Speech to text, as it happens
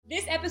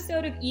This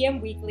episode of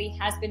EM Weekly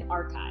has been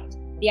archived.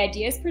 The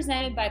ideas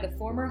presented by the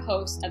former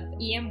host of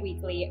EM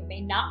Weekly may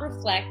not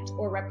reflect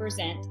or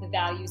represent the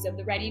values of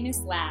the Readiness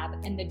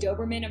Lab and the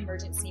Doberman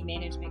Emergency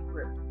Management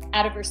Group.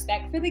 Out of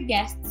respect for the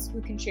guests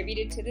who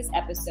contributed to this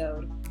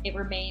episode, it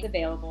remains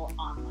available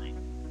online.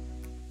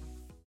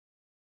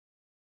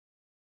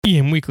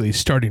 EM Weekly is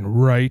starting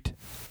right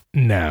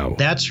now.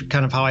 That's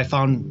kind of how I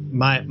found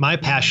my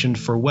passion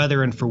for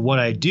weather and for what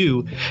I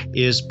do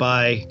is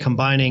by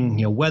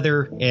combining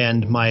weather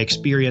and my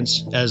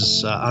experience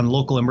as on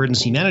local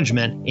emergency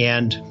management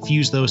and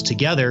fuse those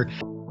together.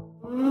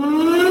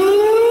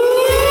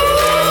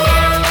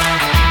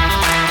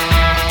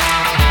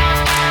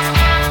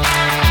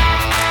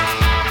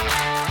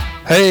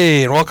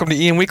 Hey, and welcome to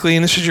EM Weekly,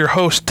 and this is your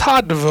host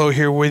Todd DeVoe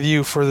here with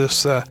you for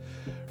this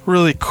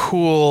really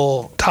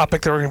cool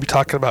topic that we're going to be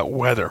talking about,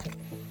 weather.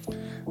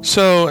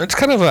 So it's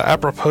kind of an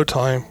apropos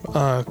time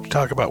to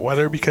talk about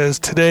weather because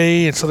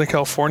today in Southern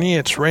California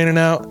it's raining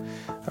out.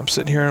 I'm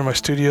sitting here in my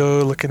studio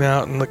looking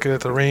out and looking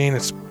at the rain.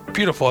 It's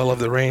beautiful. I love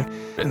the rain.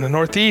 In the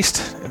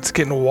Northeast, it's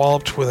getting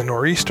walloped with a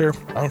nor'easter.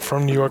 I'm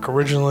from New York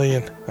originally,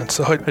 and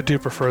so I do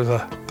prefer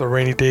the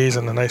rainy days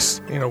and the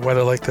nice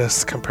weather like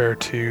this compared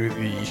to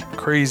the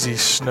crazy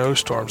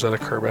snowstorms that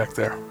occur back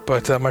there.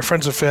 But my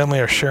friends and family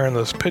are sharing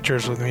those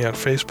pictures with me on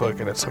Facebook,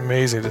 and it's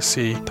amazing to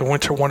see the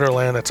winter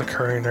wonderland that's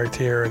occurring right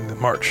here in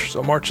March.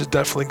 So March is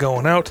definitely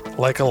going out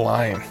like a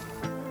lion.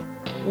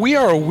 We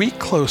are a week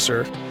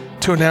closer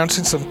to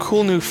announcing some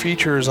cool new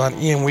features on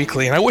EM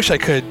Weekly, and I wish I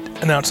could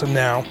announce them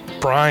now.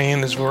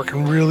 Brian is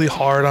working really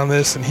hard on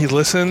this, and he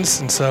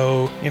listens, and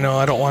so,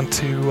 I don't want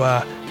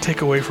to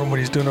take away from what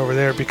he's doing over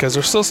there because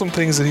there's still some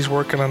things that he's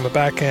working on the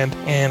back end,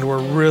 and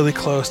we're really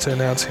close to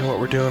announcing what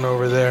we're doing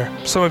over there.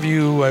 Some of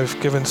you I've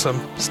given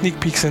some sneak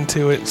peeks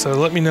into it, so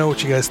let me know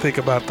what you guys think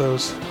about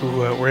those who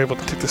were able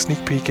to take the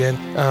sneak peek in.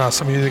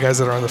 Some of you guys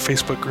that are on the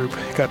Facebook group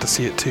got to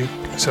see it too.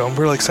 So I'm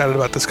really excited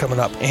about this coming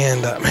up,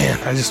 and man,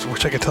 I just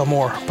wish I could tell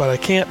more, but I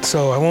can't,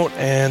 so I won't,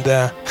 and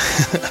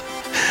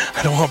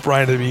I don't want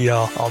Brian to be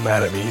all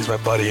mad at me. He's my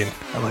buddy, and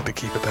I like to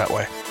keep it that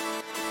way.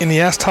 In the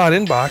Ask Todd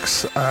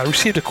inbox, I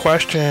received a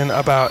question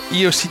about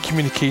EOC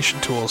communication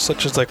tools,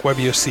 such as like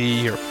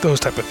WebEOC or those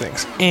type of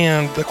things.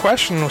 And the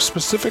question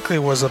specifically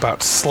was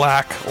about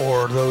Slack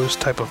or those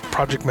type of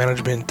project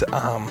management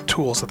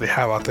tools that they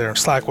have out there. And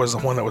Slack was the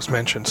one that was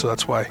mentioned, so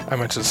that's why I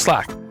mentioned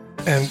Slack.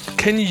 And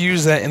can you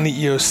use that in the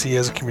EOC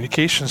as a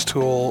communications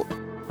tool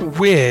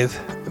with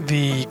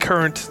the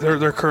current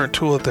their current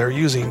tool that they're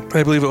using?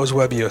 I believe it was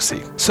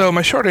WebEOC. So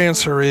my short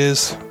answer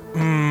is,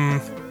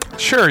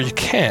 sure, you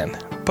can.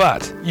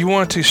 But you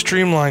want to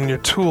streamline your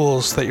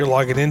tools that you're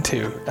logging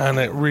into, and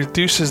it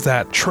reduces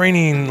that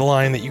training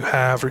line that you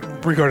have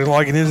regarding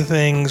logging into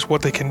things,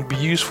 what they can be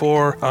used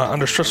for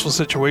under stressful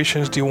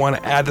situations. Do you want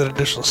to add that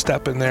additional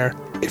step in there?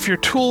 If your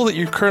tool that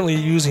you're currently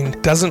using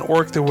doesn't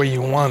work the way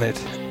you want it,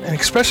 and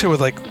especially with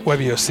like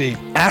WebEOC,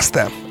 ask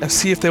them and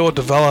see if they will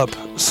develop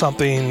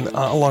something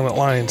along that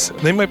lines.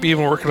 They might be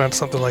even working on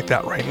something like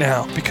that right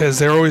now because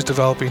they're always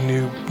developing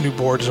new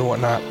boards and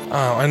whatnot.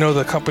 I know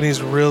the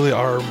companies really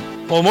are.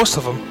 Well, most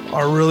of them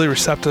are really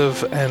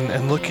receptive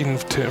and looking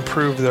to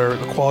improve the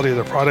quality of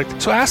their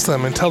product. So ask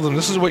them and tell them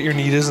this is what your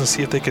need is and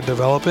see if they can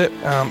develop it.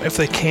 If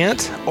they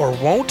can't or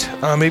won't,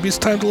 maybe it's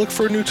time to look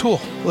for a new tool.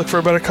 Look for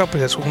a better company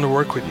that's willing to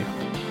work with you.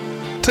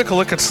 Take a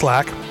look at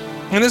Slack.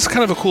 And this is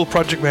kind of a cool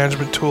project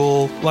management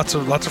tool. Lots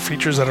of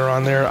features that are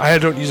on there. I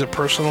don't use it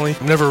personally.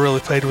 Never really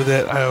played with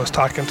it. I was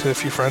talking to a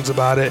few friends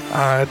about it.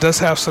 It does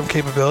have some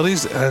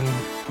capabilities, and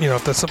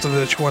if that's something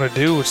that you want to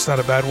do, it's not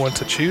a bad one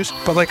to choose.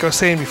 But like I was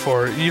saying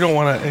before, you don't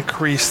want to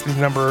increase the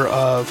number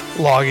of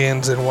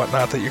logins and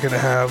whatnot that you're going to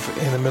have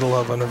in the middle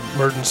of an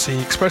emergency,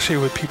 especially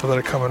with people that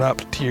are coming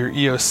up to your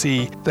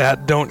EOC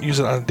that don't use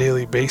it on a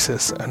daily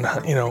basis. And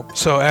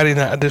so adding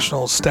that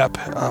additional step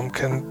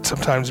can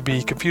sometimes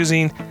be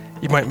confusing.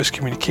 You might miss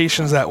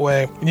communications that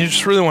way. And you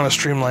just really want to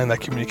streamline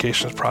that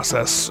communications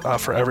process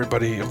for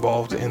everybody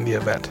involved in the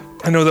event.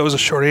 I know that was a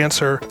short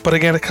answer, but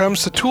again, it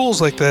comes to tools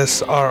like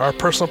this, our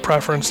personal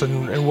preference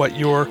and what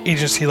your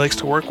agency likes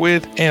to work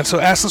with. And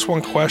so ask this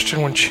one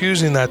question when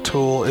choosing that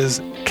tool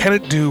is, can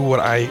it do what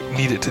I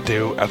need it to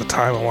do at the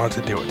time I want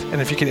it to do it?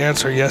 And if you can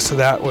answer yes to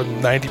that with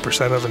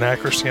 90% of an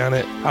accuracy on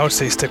it, I would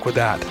say stick with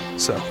that.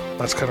 So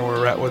that's kind of where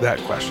we're at with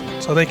that question.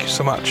 So thank you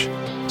so much.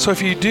 So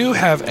if you do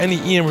have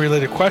any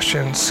EM-related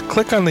questions,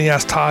 click on the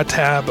Ask Todd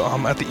tab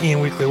at the EM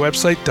Weekly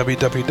website,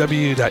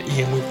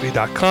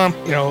 www.emweekly.com.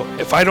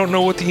 If I don't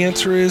know what the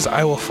answer is,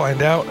 I will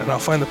find out, and I'll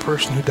find the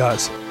person who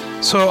does.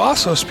 So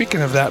also,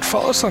 speaking of that,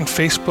 follow us on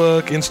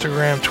Facebook,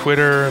 Instagram,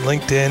 Twitter,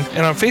 LinkedIn.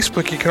 And on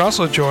Facebook, you can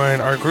also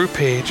join our group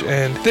page,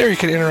 and there you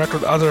can interact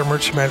with other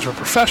emergency management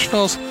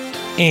professionals,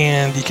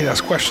 and you can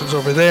ask questions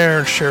over there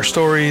and share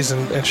stories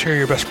and share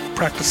your best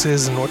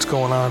practices and what's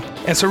going on.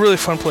 And it's a really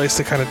fun place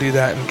to kind of do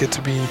that and get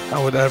to be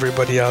with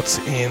everybody else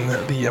in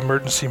the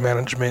emergency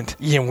management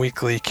EM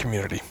Weekly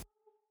community.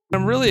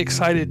 I'm really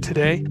excited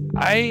today.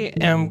 I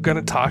am going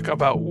to talk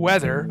about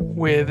weather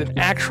with an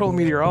actual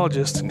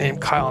meteorologist named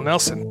Kyle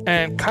Nelson.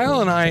 And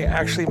Kyle and I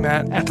actually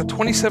met at the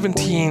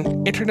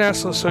 2017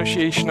 International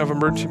Association of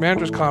Emergency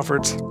Managers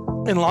Conference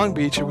in Long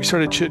Beach, and we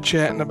started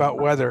chit-chatting about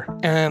weather.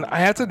 And I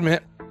have to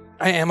admit,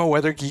 I am a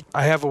weather geek.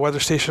 I have a weather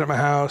station at my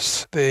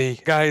house. The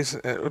guys,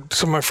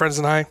 some of my friends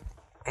and I,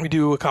 we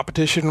do a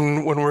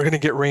competition when we're going to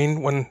get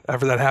rain,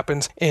 whenever that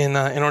happens, in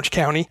Orange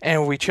County.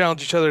 And we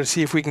challenge each other to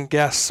see if we can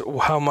guess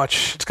how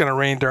much it's going to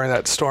rain during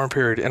that storm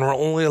period. And we're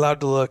only allowed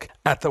to look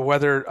at the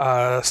weather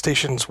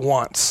stations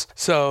once.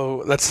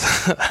 So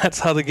that's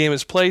how the game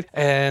is played.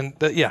 And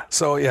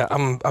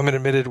I'm an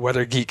admitted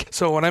weather geek.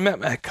 So when I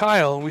met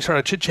Kyle and we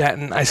started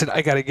chit-chatting, I said,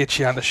 I got to get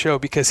you on the show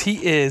because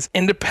he is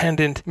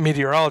independent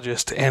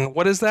meteorologist. And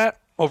what is that?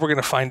 Well, we're going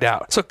to find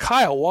out. So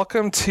Kyle,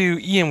 welcome to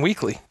EM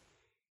Weekly.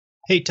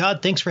 Hey,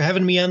 Todd, thanks for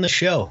having me on the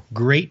show.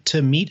 Great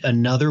to meet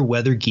another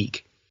weather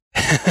geek.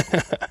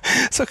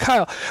 So,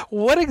 Kyle,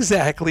 what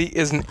exactly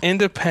is an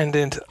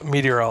independent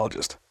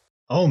meteorologist?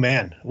 Oh,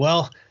 man.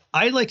 Well,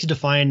 I like to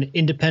define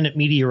independent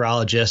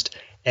meteorologist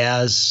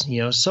as,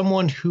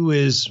 someone who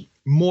is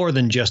more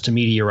than just a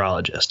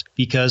meteorologist,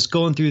 because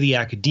going through the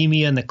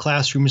academia and the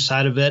classroom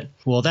side of it,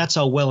 well, that's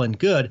all well and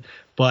good.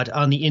 But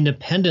on the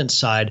independent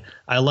side,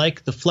 I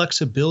like the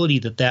flexibility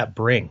that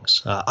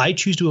brings. I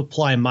choose to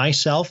apply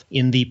myself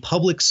in the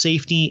public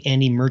safety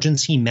and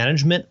emergency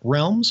management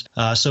realms.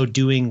 So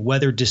doing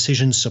weather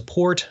decision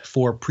support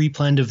for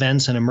pre-planned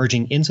events and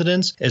emerging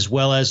incidents, as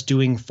well as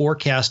doing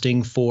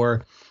forecasting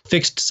for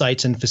fixed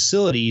sites and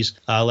facilities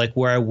like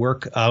where I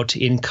work out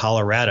in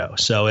Colorado.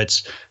 So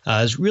it's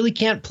really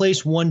can't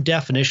place one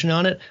definition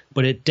on it,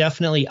 but it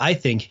definitely, I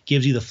think,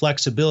 gives you the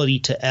flexibility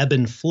to ebb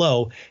and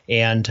flow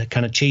and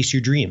kind of chase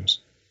your dreams.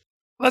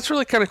 That's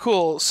really kind of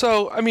cool.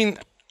 So, I mean,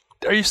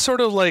 are you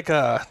sort of like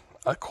a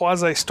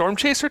quasi storm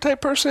chaser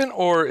type person,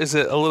 or is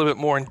it a little bit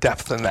more in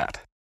depth than that?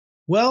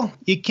 Well,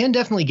 it can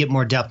definitely get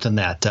more depth than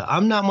that.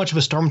 I'm not much of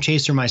a storm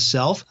chaser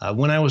myself.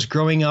 When I was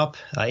growing up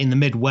in the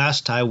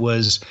Midwest, I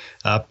was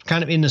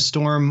kind of into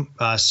storm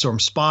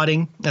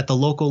spotting at the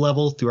local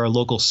level through our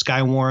local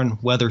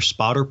Skywarn Weather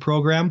Spotter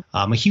program.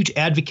 I'm a huge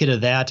advocate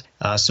of that.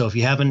 So if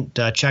you haven't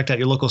checked out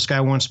your local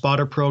Skywarn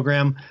Spotter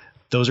program,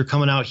 those are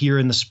coming out here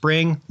in the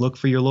spring. Look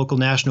for your local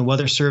National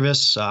Weather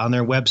Service on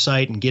their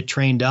website and get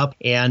trained up.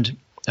 And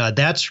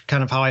that's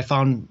kind of how I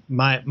found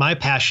my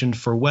passion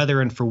for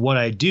weather and for what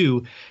I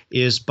do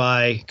is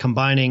by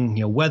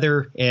combining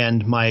weather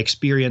and my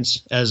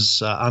experience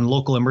as on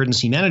local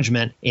emergency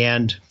management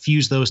and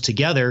fuse those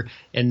together.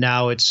 And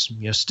now it's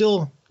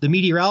still the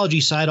meteorology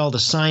side, all the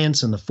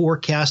science and the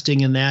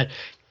forecasting and that.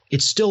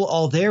 It's still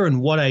all there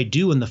in what I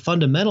do, and the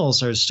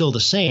fundamentals are still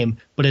the same,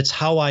 but it's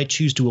how I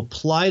choose to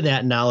apply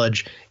that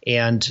knowledge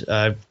and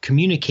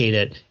communicate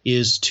it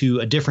is to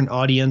a different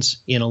audience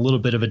in a little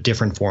bit of a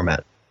different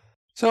format.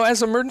 So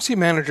as emergency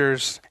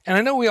managers, and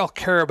I know we all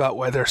care about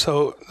weather,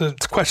 so the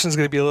question is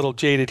going to be a little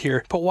jaded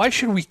here, but why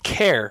should we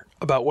care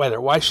about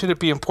weather? Why should it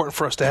be important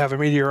for us to have a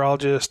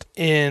meteorologist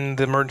in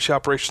the Emergency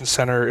Operations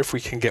Center if we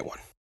can get one?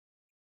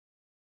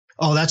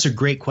 Oh, that's a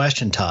great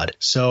question, Todd.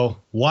 So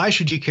why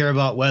should you care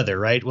about weather,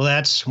 right? Well,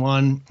 that's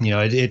one,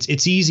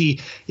 it's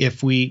easy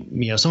if we,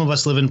 some of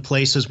us live in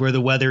places where the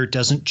weather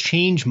doesn't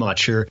change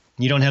much, or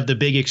you don't have the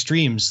big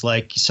extremes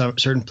like some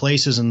certain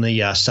places in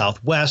the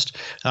Southwest,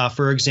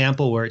 for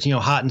example, where it's,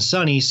 hot and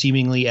sunny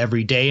seemingly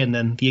every day. And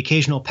then the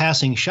occasional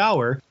passing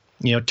shower,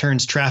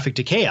 turns traffic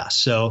to chaos.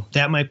 So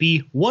that might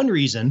be one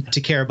reason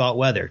to care about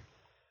weather.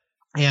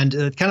 And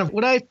kind of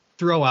what I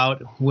throw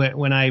out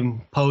when I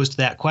posed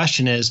that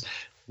question is,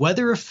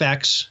 weather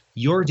affects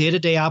your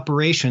day-to-day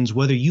operations,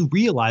 whether you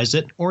realize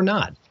it or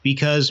not,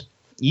 because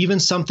even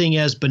something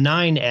as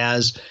benign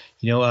as,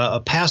 a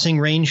passing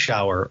rain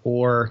shower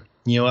or,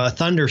 a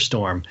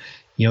thunderstorm,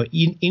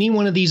 any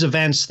one of these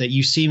events that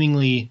you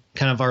seemingly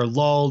kind of are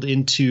lulled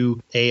into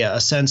a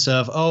sense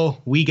of, oh,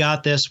 we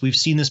got this, we've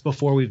seen this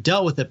before, we've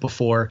dealt with it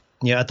before,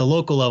 at the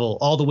local level,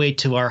 all the way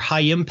to our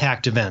high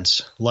impact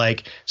events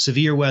like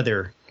severe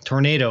weather,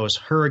 tornadoes,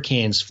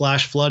 hurricanes,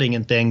 flash flooding,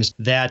 and things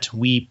that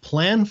we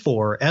plan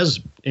for as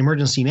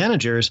emergency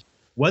managers.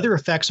 Weather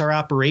affects our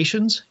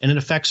operations and it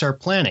affects our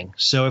planning.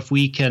 So if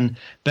we can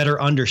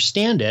better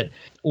understand it,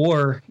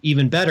 or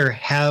even better,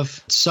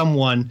 have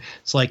someone,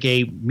 it's like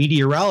a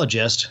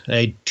meteorologist,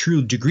 a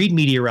true degreed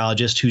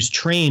meteorologist who's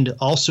trained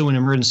also in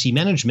emergency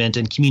management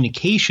and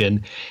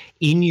communication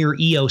in your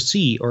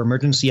EOC or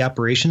Emergency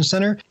Operations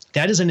Center,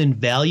 that is an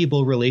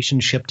invaluable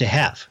relationship to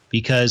have,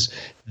 because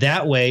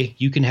that way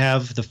you can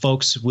have the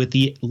folks with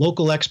the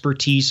local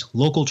expertise,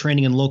 local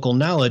training, and local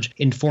knowledge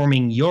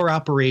informing your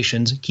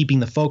operations,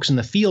 keeping the folks in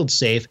the field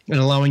safe, and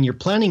allowing your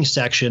planning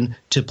section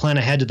to plan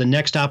ahead to the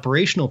next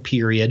operational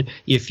period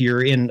if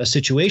you're in a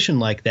situation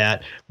like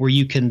that, where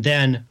you can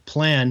then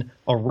plan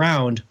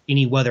around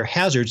any weather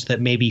hazards that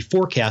may be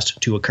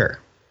forecast to occur.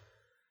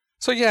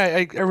 So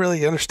yeah, I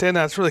really understand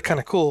that. It's really kind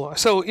of cool.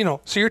 So,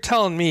 so you're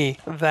telling me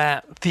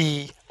that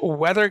the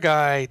weather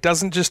guy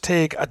doesn't just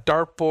take a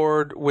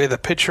dartboard with a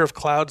picture of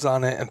clouds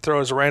on it and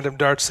throws random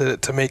darts at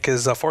it to make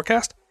his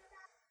forecast?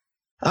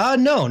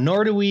 No,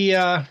 nor do we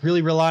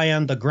really rely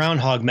on the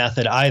groundhog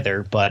method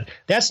either, but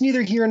that's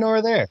neither here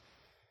nor there.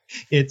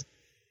 It's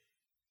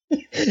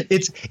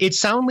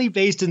soundly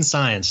based in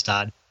science,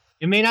 Todd.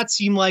 It may not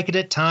seem like it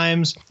at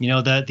times,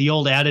 the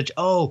old adage,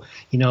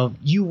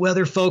 you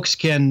weather folks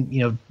can,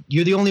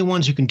 you're the only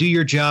ones who can do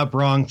your job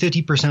wrong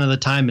 50% of the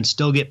time and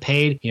still get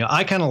paid.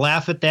 I kind of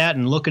laugh at that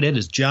and look at it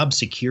as job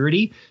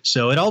security.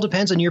 So it all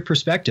depends on your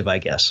perspective, I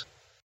guess.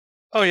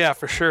 Oh, yeah,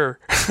 for sure.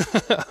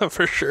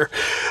 For sure.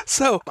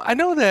 So I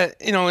know that,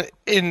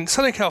 in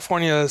Southern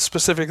California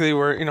specifically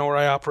where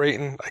I operate,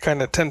 and I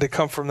kind of tend to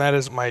come from that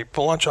as my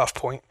launch off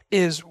point,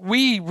 is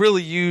we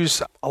really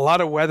use a lot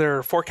of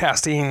weather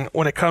forecasting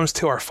when it comes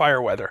to our fire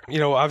weather.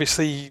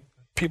 Obviously,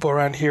 people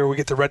around here, we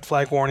get the red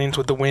flag warnings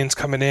with the winds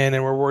coming in,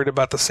 and we're worried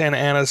about the Santa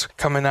Anas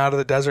coming out of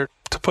the desert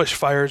to push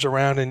fires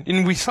around.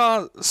 And we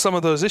saw some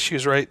of those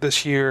issues, right,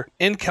 this year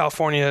in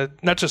California,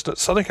 not just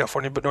Southern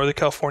California, but Northern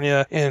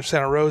California and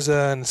Santa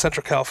Rosa and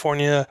Central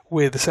California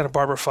with the Santa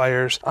Barbara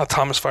fires,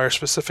 Thomas Fire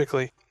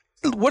specifically.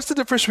 What's the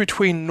difference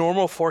between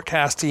normal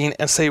forecasting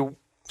and, say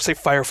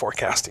fire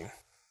forecasting?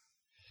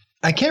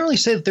 I can't really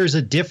say that there's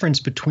a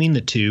difference between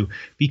the two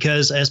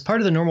because as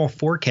part of the normal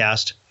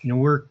forecast,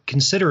 we're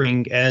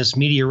considering as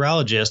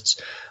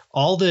meteorologists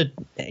all the,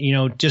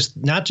 just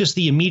not just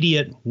the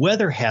immediate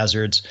weather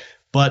hazards,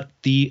 but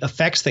the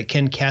effects that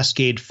can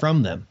cascade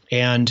from them.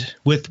 And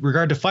with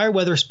regard to fire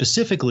weather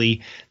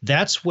specifically,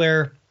 that's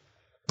where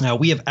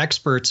we have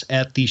experts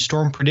at the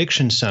Storm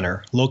Prediction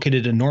Center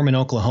located in Norman,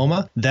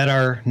 Oklahoma, that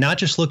are not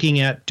just looking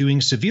at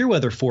doing severe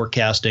weather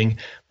forecasting,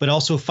 but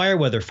also fire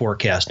weather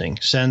forecasting,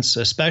 since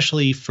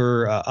especially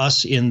for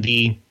us in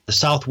the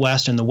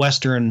Southwest and the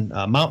Western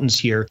mountains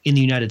here in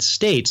the United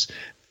States,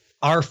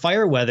 our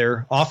fire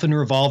weather often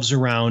revolves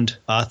around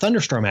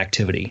thunderstorm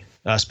activity.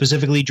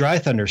 Specifically dry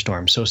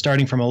thunderstorms. So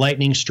starting from a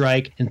lightning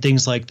strike and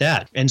things like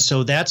that. And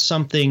so that's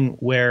something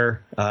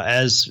where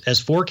as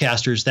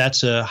forecasters,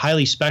 that's a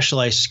highly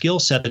specialized skill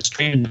set that's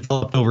trained and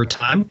developed over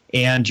time.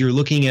 And you're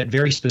looking at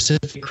very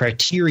specific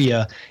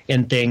criteria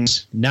and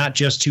things, not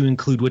just to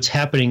include what's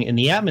happening in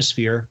the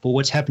atmosphere, but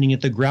what's happening at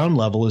the ground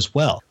level as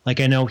well. Like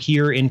I know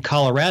here in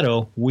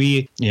Colorado,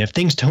 if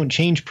things don't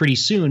change pretty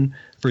soon,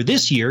 for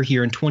this year,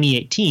 here in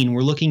 2018,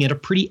 we're looking at a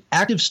pretty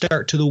active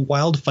start to the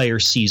wildfire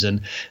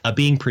season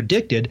being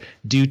predicted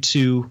due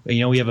to,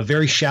 we have a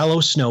very shallow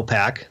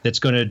snowpack that's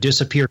going to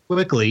disappear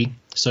quickly.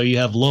 So you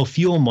have low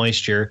fuel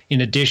moisture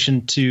in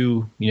addition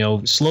to,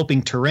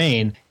 sloping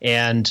terrain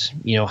and,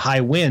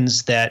 high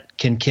winds that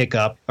can kick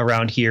up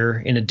around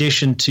here in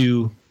addition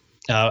to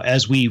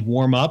as we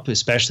warm up,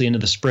 especially into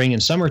the spring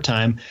and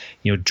summertime,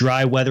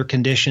 dry weather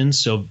conditions,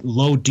 so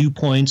low dew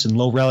points and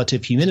low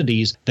relative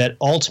humidities that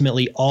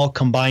ultimately all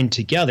combine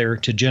together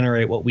to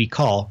generate what we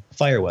call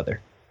fire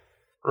weather.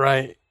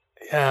 Right.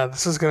 Yeah,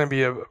 this is going to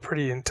be a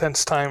pretty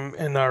intense time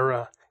in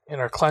our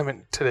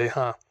climate today,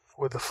 huh?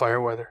 With the fire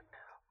weather.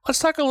 Let's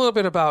talk a little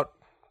bit about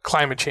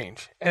climate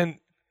change. And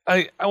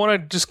I want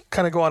to just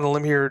kind of go on a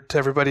limb here to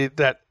everybody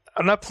that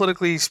I'm not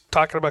politically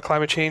talking about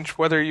climate change,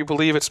 whether you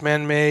believe it's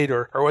man-made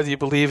or whether you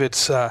believe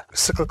it's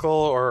cyclical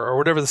or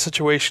whatever the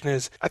situation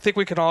is. I think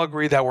we can all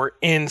agree that we're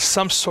in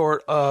some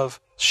sort of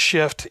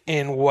shift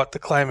in what the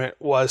climate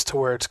was to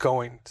where it's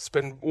going. It's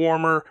been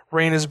warmer,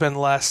 rain has been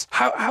less.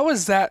 How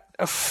is that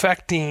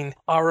affecting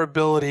our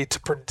ability to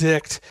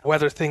predict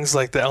weather, things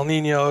like the El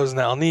Niños and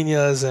the El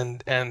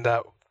Niñas and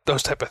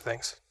those type of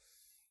things?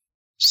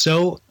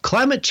 So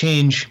climate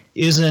change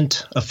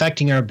isn't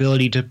affecting our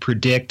ability to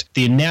predict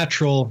the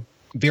natural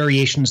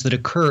variations that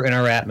occur in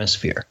our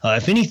atmosphere.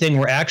 If anything,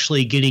 we're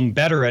actually getting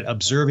better at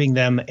observing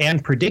them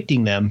and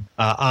predicting them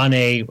on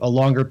a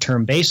longer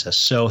term basis.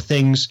 So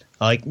things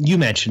like you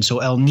mentioned, so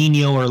El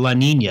Nino or La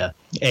Nina,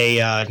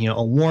 a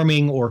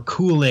warming or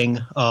cooling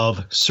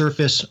of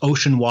surface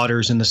ocean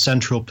waters in the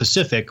central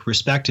Pacific,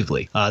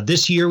 respectively.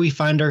 This year we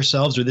find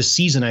ourselves, or this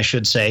season I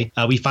should say,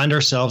 we find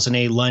ourselves in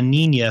a La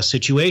Nina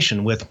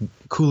situation with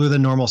cooler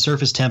than normal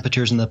surface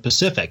temperatures in the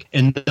Pacific.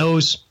 And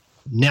those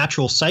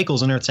natural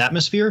cycles in Earth's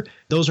atmosphere,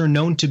 those are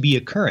known to be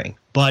occurring.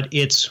 But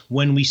it's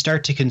when we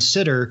start to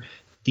consider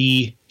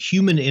the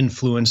human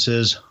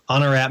influences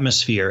on our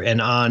atmosphere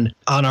and on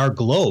our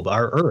globe,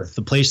 our Earth,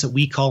 the place that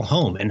we call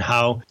home, and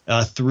how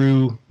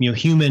through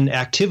human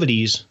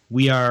activities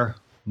we are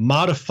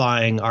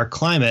modifying our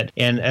climate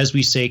and, as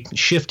we say,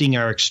 shifting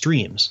our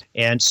extremes.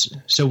 And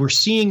so we're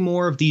seeing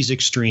more of these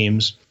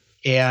extremes,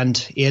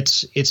 and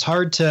it's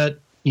hard to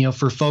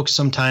for folks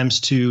sometimes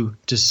to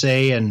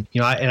say, and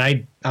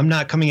I'm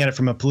not coming at it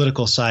from a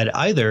political side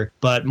either,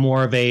 but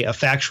more of a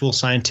factual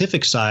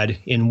scientific side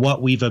in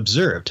what we've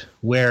observed,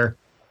 where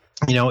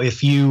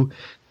if you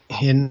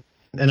in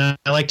And I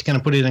like to kind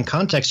of put it in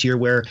context here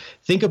where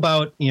think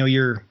about,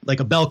 you're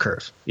like a bell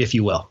curve, if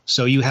you will.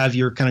 So you have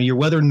your kind of your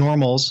weather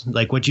normals,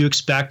 like what you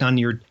expect on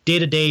your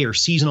day-to-day or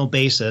seasonal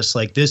basis.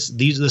 Like this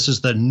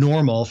is the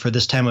normal for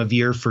this time of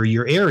year for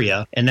your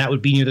area. And that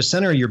would be near the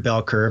center of your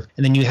bell curve.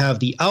 And then you have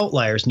the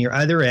outliers near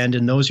either end,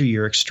 and those are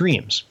your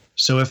extremes.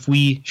 So if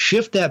we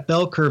shift that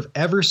bell curve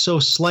ever so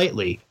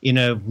slightly in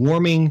a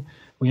warming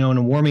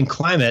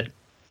climate,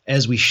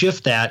 as we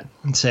shift that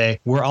and say,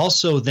 we're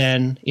also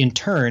then in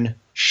turn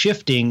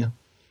shifting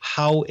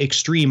how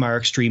extreme our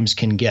extremes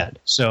can get.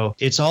 So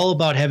it's all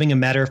about having a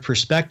matter of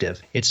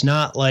perspective. It's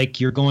not like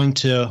you're going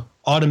to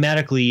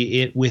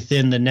automatically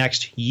within the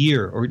next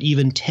year or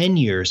even 10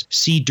 years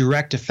see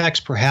direct effects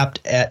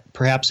perhaps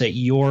at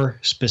your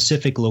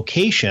specific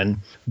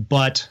location,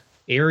 but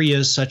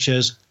areas such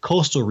as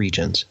coastal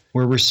regions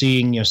where we're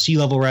seeing sea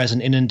level rise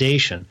and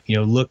inundation.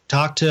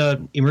 Talk to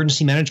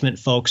emergency management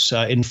folks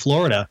in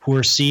Florida who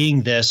are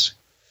seeing this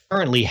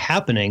currently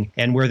happening,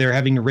 and where they're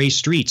having to raise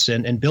streets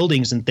and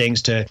buildings and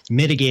things to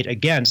mitigate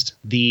against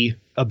the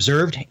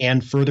observed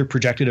and further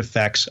projected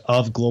effects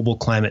of global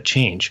climate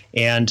change.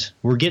 And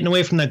we're getting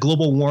away from that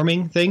global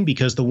warming thing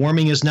because the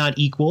warming is not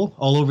equal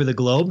all over the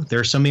globe. There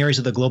are some areas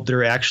of the globe that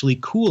are actually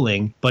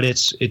cooling, but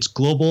it's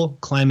global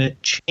climate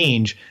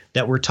change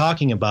that we're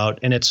talking about.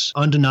 And it's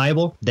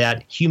undeniable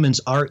that humans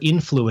are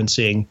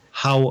influencing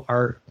how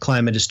our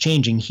climate is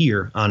changing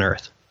here on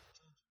Earth.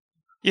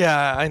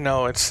 Yeah, I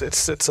know. It's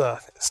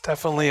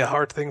definitely a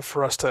hard thing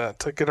for us to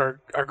get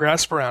our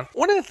grasp around.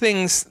 One of the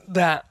things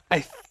that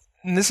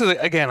this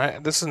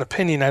is an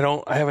opinion.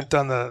 I haven't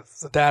done the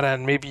data,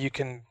 and maybe you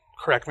can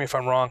correct me if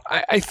I'm wrong.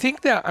 I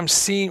think that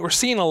we're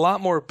seeing a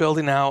lot more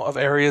building out of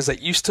areas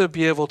that used to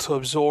be able to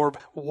absorb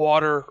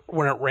water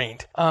when it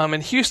rained.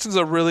 And Houston's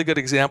a really good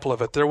example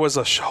of it. There was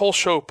a whole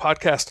show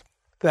podcast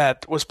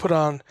that was put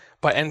on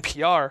by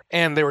NPR,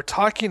 and they were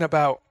talking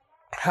about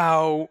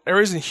how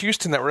areas in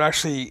Houston that were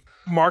actually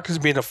marked as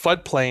being a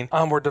floodplain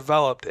were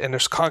developed, and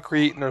there's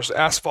concrete and there's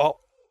asphalt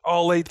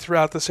all laid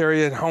throughout this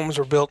area, and homes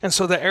were built. And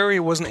so the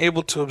area wasn't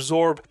able to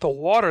absorb the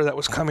water that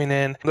was coming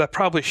in that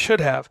probably should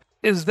have.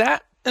 Is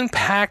that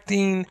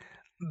impacting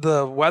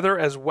the weather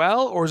as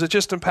well, or is it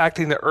just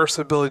impacting the Earth's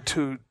ability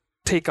to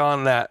take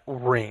on that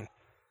rain?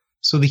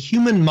 So the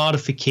human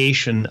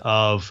modification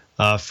of,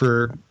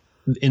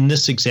 in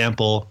this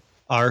example,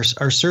 our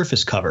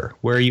surface cover,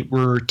 where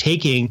we're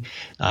taking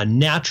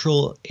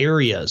natural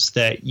areas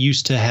that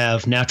used to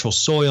have natural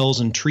soils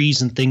and trees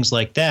and things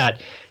like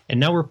that, and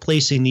now we're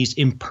placing these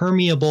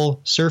impermeable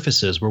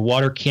surfaces where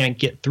water can't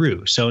get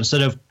through. So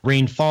instead of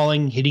rain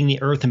falling, hitting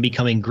the earth and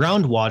becoming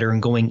groundwater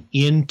and going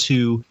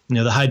into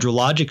the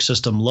hydrologic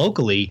system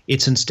locally,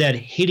 it's instead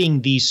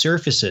hitting these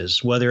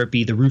surfaces, whether it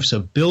be the roofs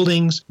of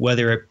buildings,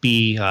 whether it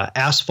be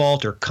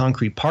asphalt or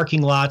concrete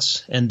parking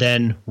lots, and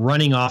then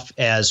running off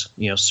as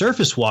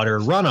surface water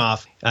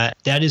runoff.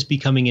 That is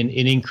becoming an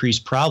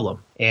increased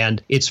problem.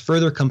 And it's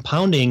further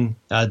compounding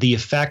the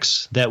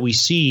effects that we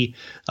see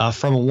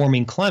from a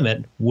warming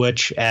climate,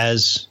 which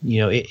as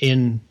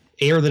in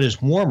air that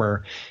is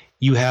warmer,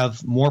 you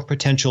have more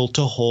potential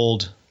to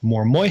hold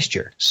more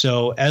moisture.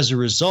 So as a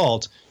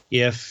result,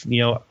 if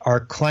our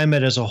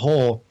climate as a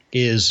whole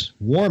is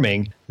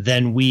warming,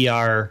 then we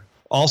are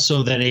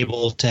also then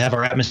able to have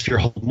our atmosphere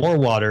hold more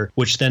water,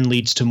 which then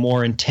leads to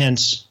more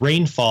intense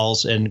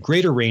rainfalls and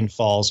greater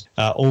rainfalls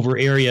over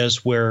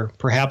areas where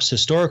perhaps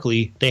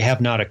historically they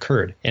have not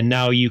occurred. And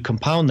now you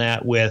compound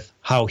that with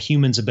how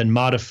humans have been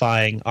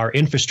modifying our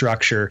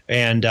infrastructure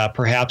and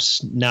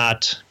perhaps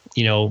not,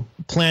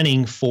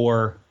 planning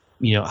for,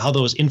 how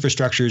those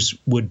infrastructures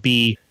would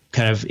be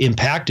kind of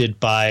impacted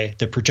by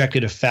the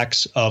projected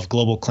effects of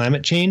global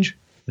climate change.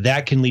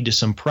 That can lead to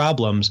some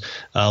problems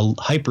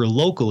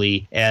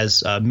hyper-locally,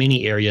 as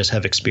many areas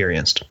have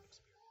experienced.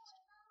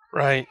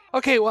 Right.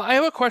 Okay, well, I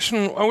have a question.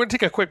 I'm going to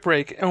take a quick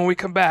break, and when we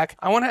come back,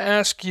 I want to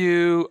ask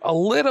you a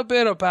little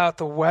bit about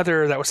the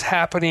weather that was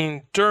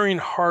happening during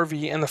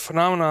Harvey and the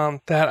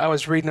phenomenon that I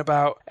was reading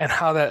about and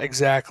how that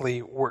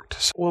exactly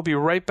worked. So we'll be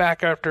right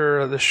back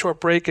after the short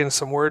break and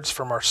some words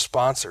from our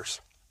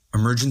sponsors.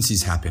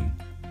 Emergencies happen.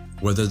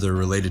 Whether they're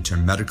related to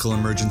medical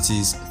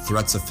emergencies,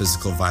 threats of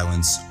physical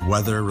violence,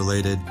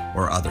 weather-related,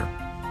 or other.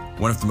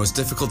 One of the most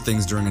difficult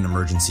things during an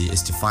emergency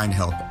is to find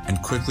help and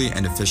quickly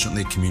and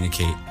efficiently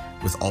communicate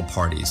with all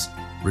parties,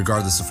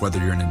 regardless of whether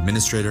you're an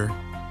administrator,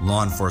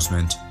 law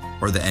enforcement,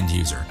 or the end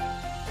user.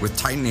 With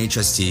Titan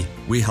HST,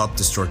 we help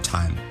to store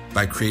time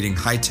by creating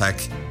high-tech,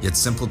 yet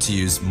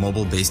simple-to-use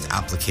mobile-based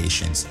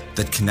applications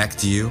that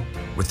connect you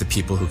with the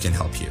people who can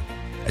help you.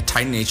 At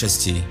Titan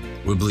HST,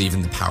 we believe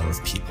in the power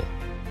of people.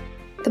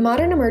 The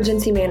modern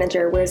emergency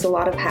manager wears a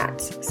lot of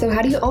hats, so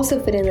how do you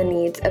also fit in the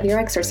needs of your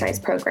exercise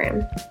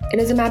program? It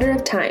is a matter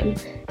of time,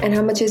 and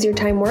how much is your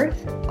time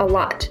worth? A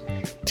lot.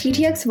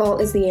 TTX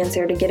Vault is the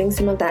answer to getting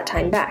some of that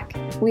time back.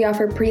 We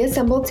offer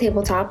pre-assembled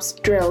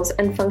tabletops, drills,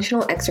 and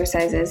functional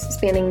exercises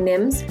spanning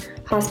NIMS,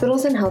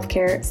 hospitals and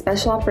healthcare,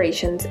 special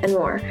operations, and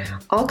more,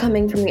 all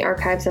coming from the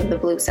archives of the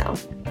Blue Cell.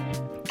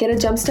 Get a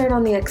jumpstart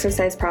on the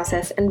exercise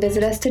process and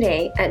visit us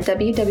today at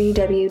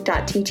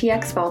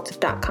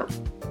www.ttxvault.com.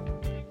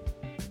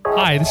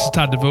 Hi, this is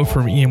Todd DeVoe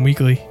from EM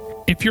Weekly.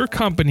 If your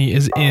company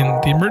is in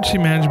the emergency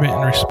management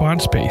and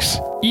response space,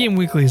 EM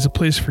Weekly is a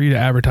place for you to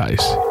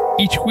advertise.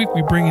 Each week,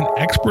 we bring in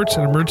experts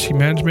in emergency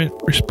management,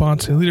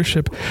 response, and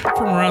leadership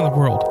from around the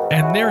world,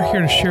 and they're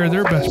here to share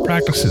their best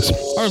practices.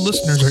 Our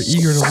listeners are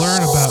eager to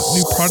learn about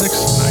new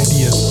products and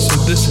ideas, so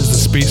this is the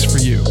space for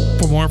you.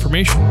 For more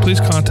information, please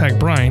contact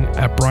Brian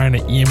at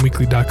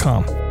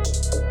brian@emweekly.com.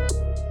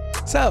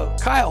 So,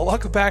 Kyle,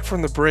 welcome back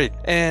from the break.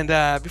 And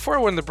before I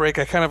went to the break,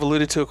 I kind of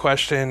alluded to a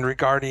question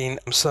regarding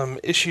some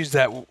issues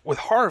that with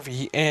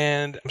Harvey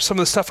and some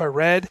of the stuff I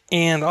read,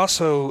 and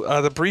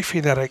also the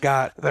briefing that I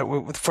got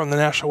from the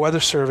National Weather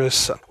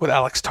Service with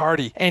Alex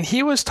Tardy. And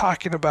he was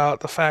talking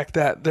about the fact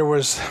that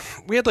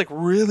we had like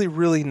really,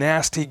 really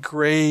nasty,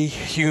 gray,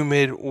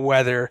 humid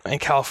weather in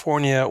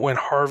California when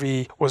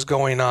Harvey was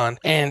going on.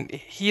 And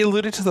he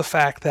alluded to the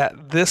fact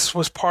that this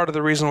was part of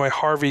the reason why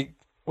Harvey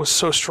was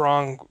so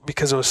strong,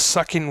 because it was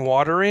sucking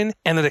water in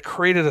and that it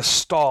created a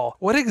stall.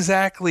 What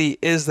exactly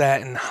is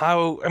that, and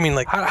how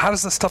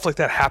does the stuff like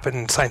that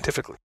happen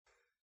scientifically?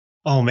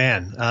 Oh,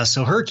 man.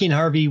 So Hurricane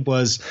Harvey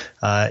was,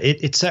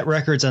 it set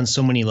records on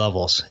so many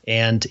levels.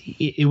 And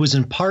it was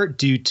in part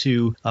due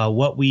to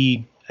what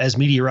we as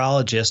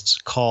meteorologists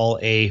call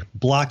a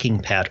blocking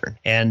pattern.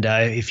 And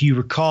if you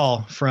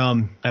recall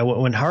from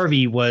when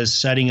Harvey was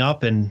setting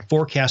up and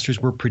forecasters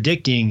were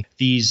predicting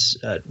these,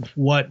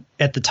 what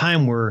at the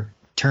time were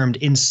termed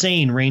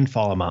insane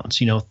rainfall amounts,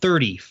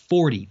 30,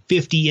 40,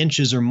 50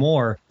 inches or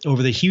more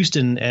over the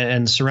Houston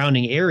and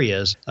surrounding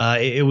areas.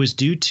 It was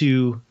due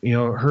to,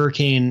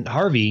 Hurricane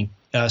Harvey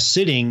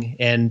sitting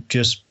and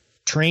just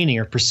training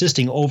or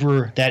persisting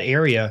over that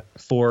area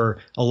for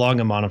a long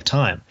amount of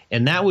time.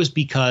 And that was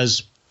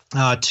because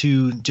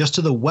to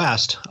the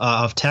west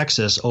of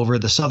Texas, over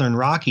the southern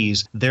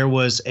Rockies, there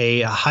was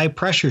a high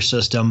pressure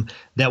system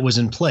that was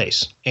in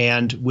place.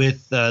 And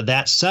with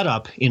that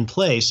setup in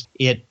place,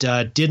 it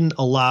didn't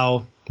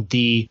allow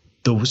the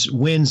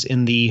winds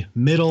in the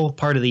middle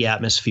part of the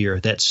atmosphere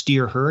that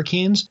steer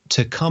hurricanes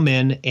to come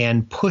in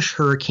and push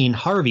Hurricane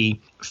Harvey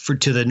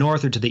to the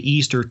north or to the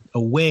east or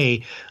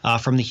away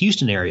from the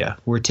Houston area,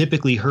 where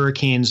typically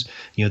hurricanes,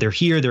 they're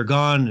here, they're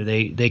gone,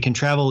 they can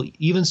travel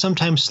even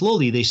sometimes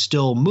slowly, they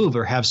still move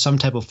or have some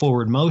type of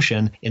forward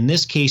motion. In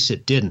this case,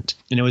 it didn't.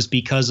 And it was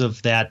because of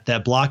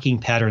that blocking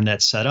pattern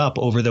that's set up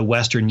over the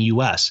western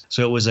U.S.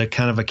 So it was a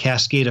kind of a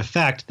cascade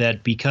effect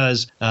that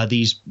because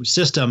these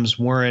systems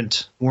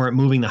weren't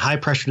moving the high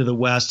pressure to the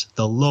west,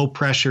 the low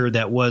pressure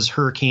that was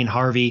Hurricane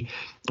Harvey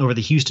over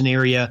the Houston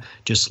area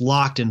just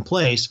locked in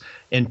place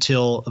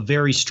until a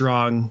very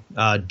strong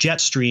jet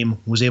stream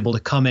was able to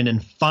come in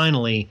and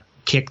finally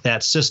kick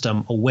that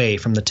system away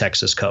from the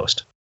Texas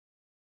coast.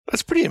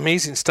 That's pretty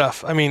amazing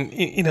stuff. I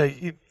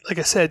mean, like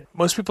I said,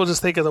 most people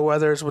just think of the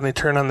weathers when they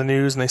turn on the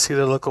news and they see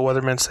their local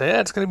weathermen say, yeah,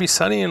 it's going to be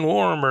sunny and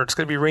warm, or it's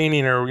going to be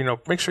raining, or,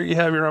 make sure you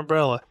have your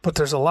umbrella. But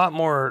there's a lot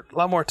more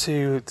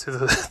to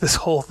this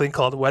whole thing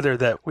called weather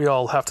that we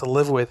all have to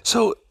live with.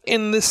 So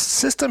in this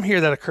system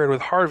here that occurred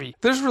with Harvey,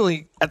 there's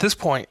really, at this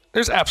point,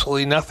 there's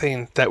absolutely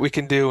nothing that we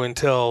can do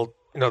until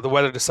the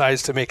weather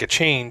decides to make a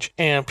change,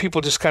 and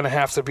people just kind of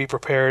have to be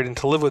prepared and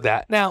to live with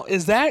that. Now,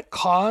 is that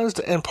caused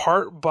in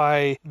part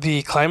by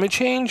the climate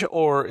change,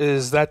 or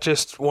is that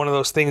just one of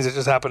those things that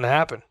just happen to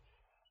happen?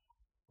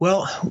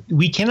 Well,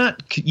 we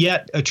cannot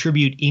yet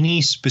attribute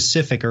any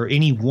specific or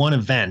any one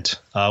event,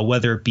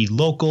 whether it be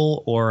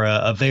local or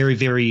a very,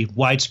 very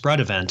widespread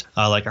event,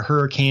 like a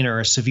hurricane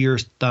or a severe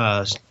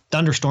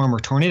thunderstorm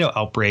or tornado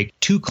outbreak,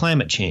 to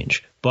climate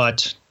change.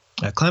 But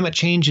climate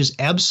change is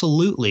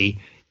absolutely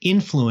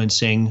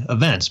influencing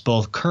events,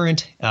 both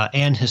current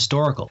and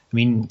historical. I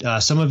mean,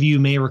 some of you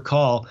may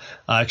recall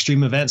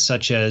extreme events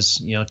such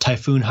as,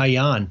 Typhoon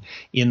Haiyan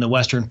in the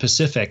Western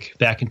Pacific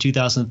back in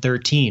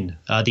 2013,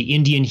 the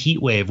Indian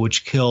heat wave,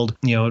 which killed,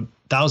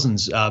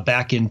 thousands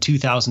back in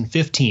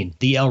 2015,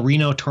 the El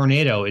Reno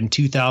tornado in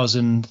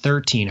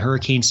 2013,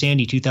 Hurricane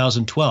Sandy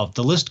 2012.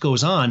 The list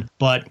goes on,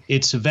 but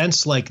it's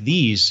events like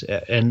these,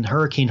 and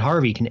Hurricane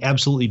Harvey can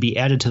absolutely be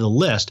added to the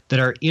list, that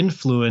are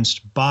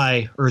influenced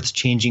by Earth's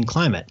changing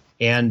climate.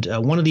 And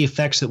one of the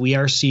effects that we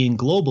are seeing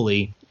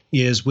globally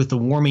is with the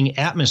warming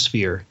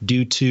atmosphere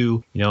due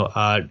to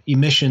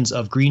emissions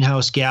of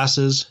greenhouse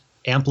gases,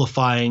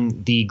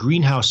 amplifying the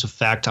greenhouse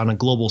effect on a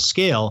global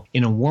scale.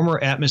 In a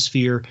warmer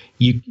atmosphere,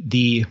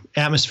 the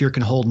atmosphere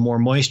can hold more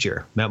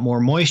moisture. That more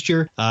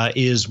moisture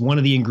is one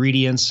of the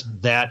ingredients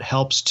that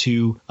helps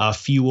to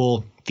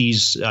fuel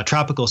these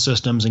tropical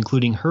systems,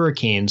 including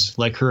hurricanes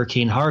like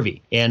Hurricane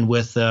Harvey. And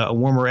with a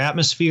warmer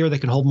atmosphere that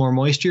can hold more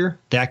moisture,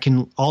 that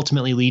can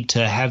ultimately lead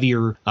to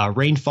heavier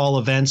rainfall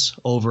events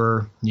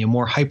over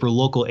more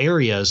hyperlocal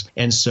areas.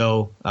 And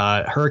so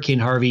Hurricane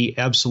Harvey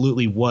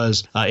absolutely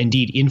was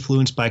indeed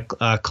influenced by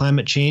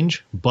climate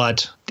change,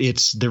 but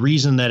it's the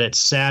reason that it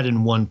sat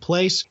in one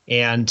place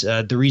and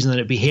the reason that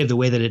it behaved the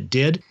way that it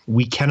did.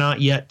 We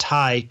cannot yet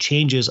tie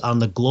changes on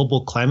the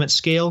global climate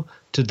scale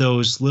to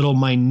those little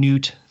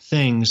minute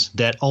things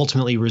that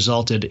ultimately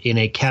resulted in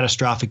a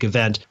catastrophic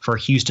event for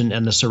Houston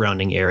and the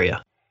surrounding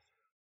area.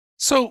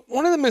 So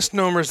one of the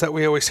misnomers that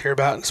we always hear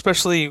about,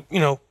 especially,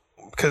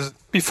 because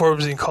before it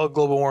was being called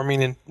global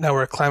warming and now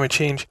we're at climate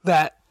change,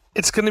 that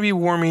it's going to be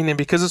warming, and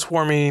because it's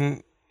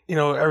warming,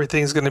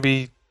 everything's going to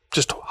be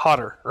just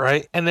hotter,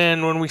 right? And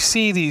then when we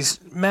see these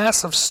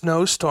massive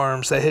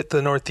snowstorms that hit the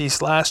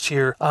Northeast last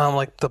year,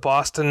 like the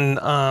Boston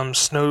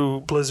snow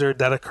blizzard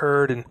that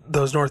occurred, and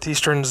those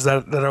Northeasterns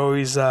that are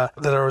always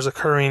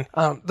occurring,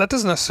 that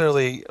doesn't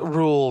necessarily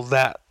rule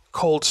that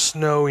cold,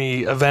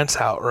 snowy events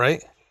out,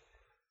 right?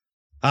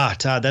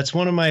 Todd, that's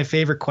one of my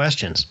favorite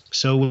questions.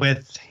 So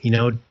with,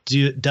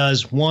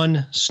 does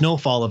one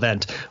snowfall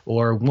event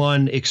or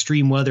one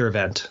extreme weather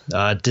event,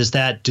 does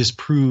that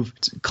disprove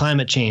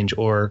climate change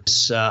or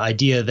this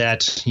idea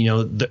that,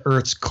 the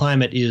Earth's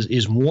climate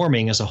is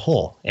warming as a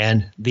whole?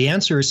 And the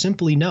answer is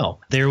simply no.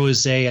 There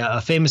was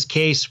a famous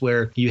case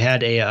where you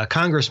had a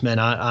congressman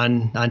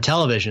on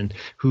television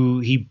who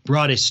he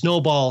brought a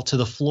snowball to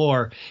the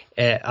floor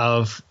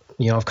of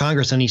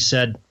Congress, and he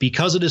said,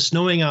 because it is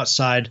snowing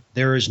outside,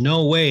 there is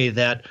no way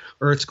that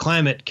Earth's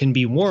climate can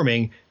be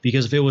warming,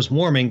 because if it was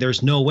warming,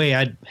 there's no way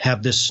I'd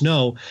have this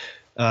snowball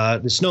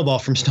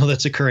from snow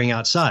that's occurring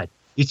outside.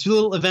 It's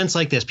little events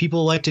like this.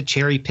 People like to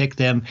cherry pick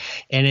them,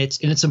 and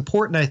it's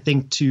important, I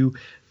think, to,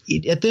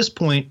 at this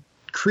point,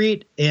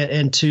 create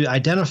and to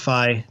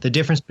identify the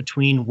difference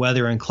between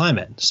weather and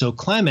climate. So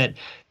climate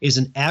is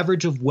an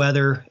average of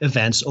weather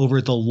events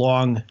over the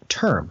long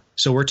term.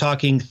 So we're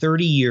talking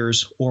 30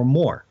 years or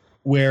more,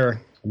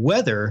 where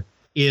weather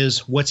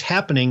is what's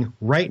happening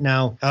right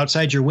now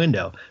outside your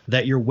window,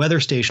 that your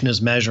weather station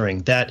is measuring,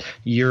 that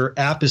your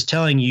app is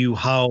telling you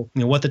how,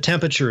 what the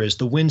temperature is,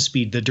 the wind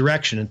speed, the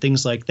direction, and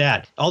things like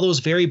that. All those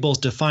variables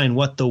define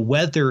what the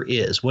weather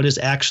is, what is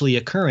actually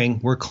occurring,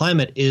 where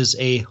climate is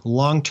a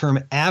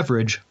long-term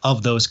average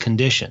of those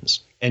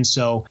conditions. And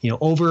so,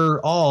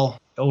 overall,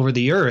 over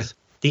the Earth,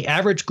 the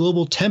average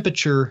global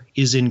temperature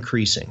is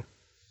increasing,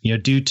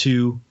 due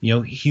to,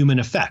 human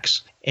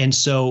effects. And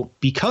so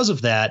because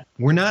of that,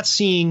 we're not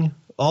seeing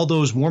all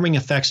those warming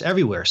effects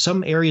everywhere.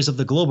 Some areas of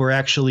the globe are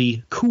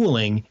actually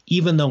cooling,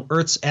 even though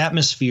Earth's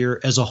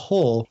atmosphere as a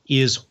whole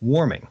is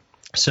warming.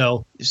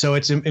 So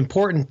it's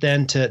important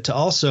then to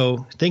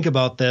also think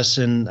about this,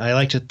 and I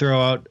like to throw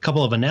out a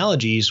couple of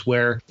analogies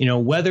where,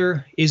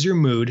 weather is your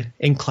mood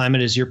and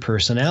climate is your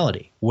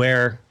personality,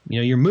 where,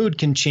 your mood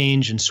can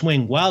change and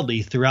swing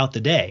wildly throughout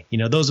the day.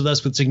 Those of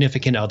us with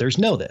significant others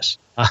know this.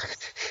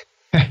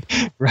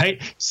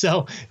 Right.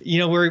 So,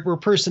 where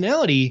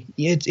personality,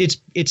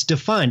 it's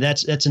defined.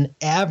 That's an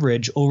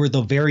average over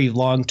the very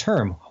long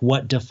term,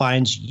 what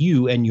defines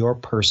you and your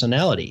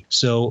personality.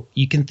 So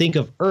you can think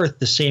of Earth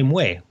the same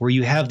way, where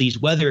you have these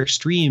weather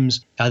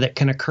extremes that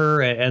can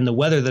occur and the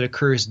weather that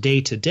occurs day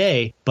to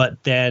day.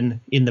 But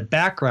then in the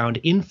background,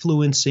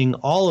 influencing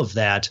all of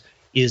that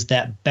is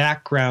that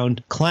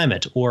background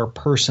climate or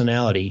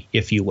personality,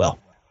 if you will.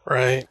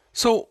 Right.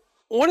 So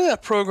one of the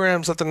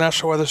programs that the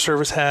National Weather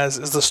Service has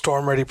is the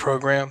Storm Ready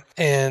program.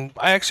 And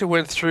I actually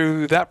went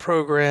through that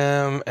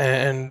program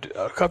and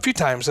a few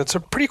times. It's a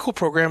pretty cool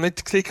program.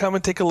 They come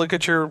and take a look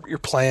at your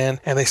plan,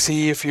 and they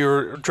see if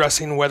you're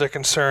addressing weather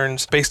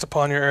concerns based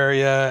upon your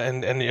area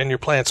and your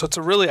plan. So it's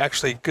a really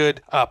actually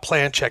good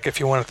plan check, if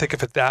you want to think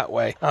of it that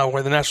way,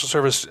 where the National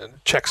Service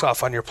checks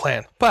off on your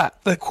plan.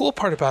 But the cool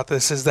part about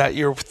this is that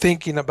you're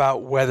thinking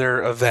about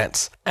weather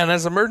events. And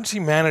as emergency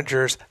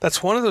managers,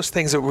 that's one of those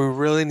things that we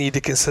really need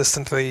to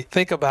consistently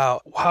think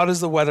about. How does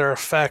the weather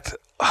affect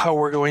how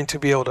we're going to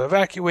be able to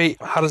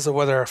evacuate? How does the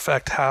weather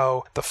affect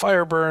how the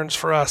fire burns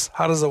for us?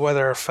 How does the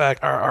weather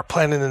affect our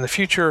planning in the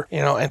future?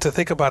 And to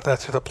think about that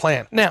through the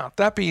plan. Now,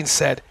 that being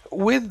said,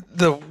 with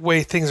the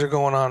way things are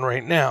going on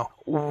right now,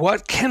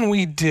 what can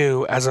we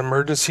do as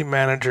emergency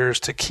managers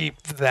to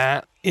keep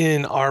that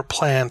in our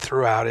plan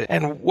throughout it?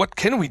 And what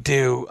can we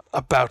do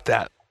about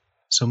that?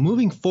 So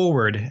moving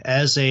forward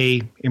as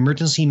a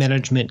emergency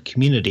management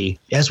community,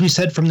 as we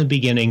said from the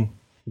beginning,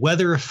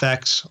 weather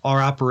affects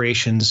our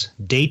operations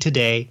day to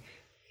day,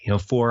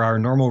 for our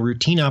normal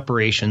routine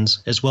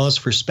operations, as well as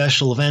for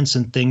special events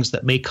and things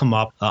that may come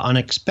up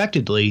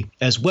unexpectedly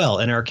as well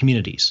in our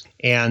communities.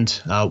 And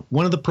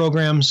one of the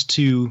programs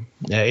to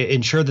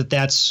ensure that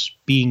that's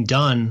being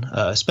done,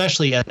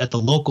 especially at the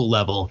local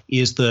level,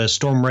 is the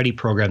Storm Ready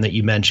program that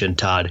you mentioned,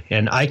 Todd.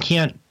 And I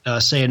can't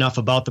say enough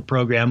about the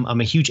program. I'm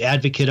a huge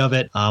advocate of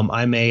it.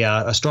 I'm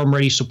a Storm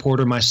Ready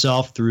supporter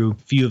myself through a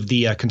few of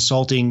the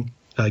consulting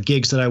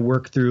gigs that I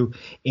work through.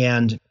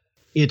 And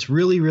it's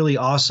really, really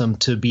awesome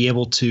to be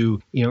able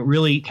to,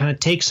 really kind of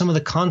take some of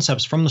the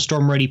concepts from the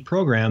Storm Ready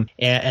program.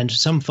 And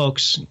some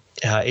folks,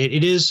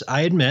 it is,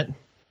 I admit,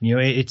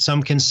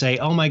 some can say,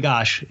 oh my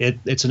gosh,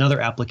 it's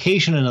another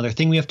application, another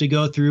thing we have to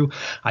go through.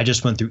 I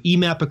just went through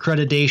EMAP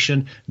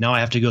accreditation. Now I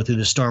have to go through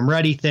the Storm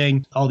Ready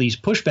thing, all these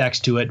pushbacks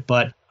to it.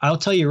 But I'll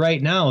tell you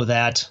right now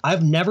that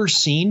I've never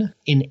seen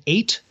an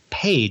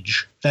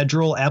 8-page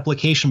federal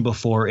application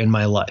before in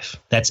my life.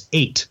 That's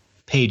 8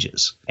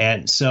 pages.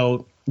 And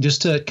so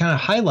just to kind of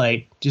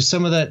highlight just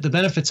some of the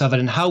benefits of it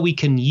and how we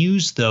can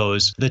use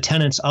those, the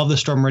tenets of the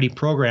Storm Ready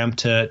program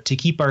to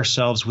keep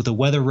ourselves with a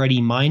weather ready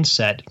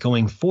mindset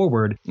going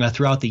forward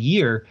throughout the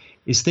year,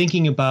 is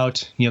thinking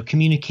about,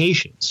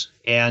 communications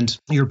and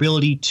your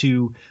ability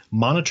to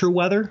monitor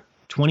weather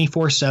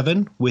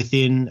 24/7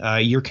 within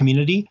your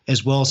community,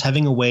 as well as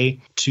having a way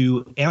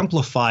to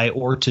amplify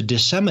or to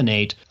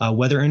disseminate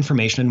weather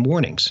information and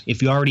warnings.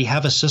 If you already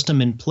have a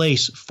system in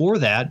place for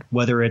that,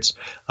 whether it's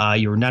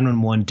your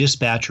 911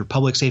 dispatch or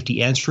public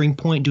safety answering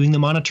point doing the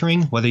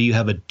monitoring, whether you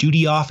have a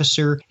duty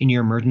officer in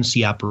your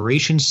emergency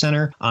operations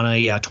center on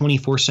a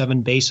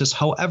 24/7 basis,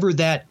 however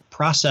that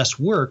process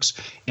works,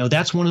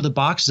 that's one of the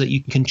boxes that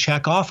you can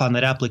check off on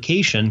that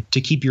application to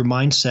keep your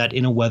mindset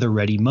in a weather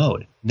ready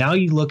mode. Now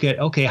you look at,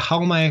 okay,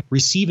 how am I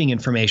receiving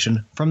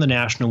information from the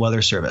National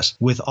Weather Service?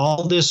 With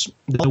all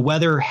the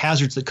weather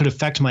hazards that could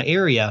affect my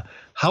area,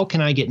 how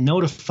can I get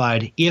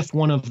notified if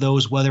one of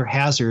those weather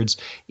hazards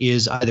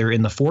is either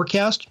in the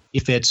forecast,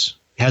 if it's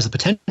has the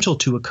potential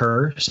to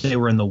occur, say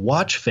we're in the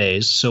watch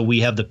phase, so we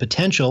have the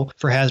potential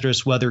for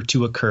hazardous weather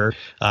to occur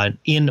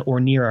in or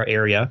near our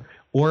area,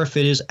 or if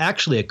it is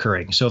actually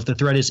occurring. So if the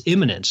threat is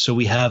imminent, so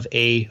we have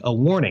a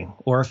warning,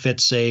 or if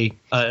it's a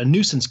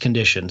nuisance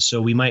condition,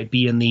 so we might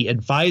be in the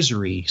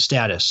advisory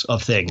status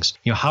of things.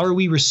 How are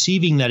we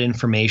receiving that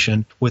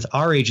information with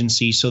our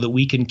agency so that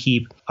we can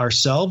keep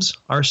ourselves,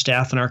 our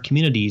staff, and our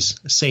communities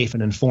safe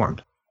and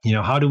informed?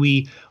 How do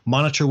we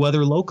monitor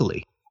weather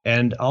locally?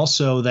 And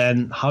also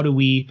then, how do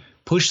we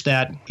push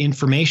that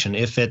information?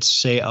 If it's,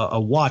 say, a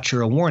watch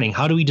or a warning,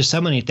 how do we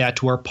disseminate that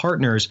to our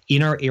partners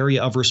in our area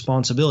of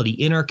responsibility,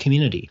 in our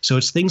community? So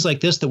it's things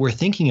like this that we're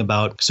thinking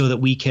about so that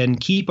we can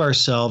keep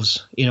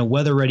ourselves in a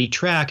weather-ready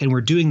track, and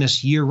we're doing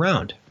this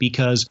year-round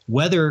because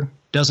weather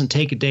doesn't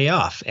take a day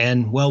off.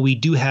 And while we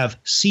do have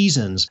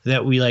seasons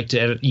that we like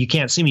to, you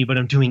can't see me, but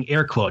I'm doing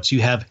air quotes.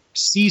 You have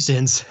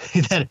seasons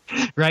that,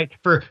 right,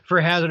 for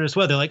hazardous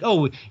weather, like,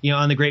 on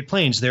the Great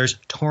Plains, there's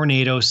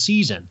tornado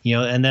season,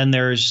 and then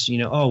there's,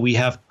 we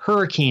have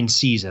hurricane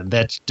season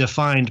that's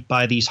defined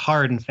by these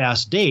hard and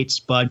fast dates.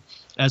 But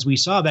as we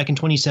saw back in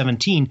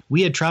 2017,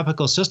 we had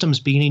tropical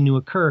systems beginning to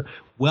occur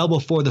well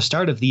before the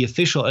start of the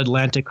official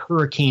Atlantic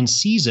hurricane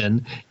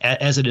season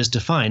as it is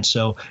defined.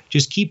 So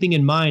just keeping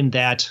in mind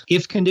that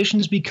if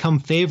conditions become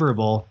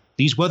favorable,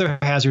 these weather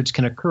hazards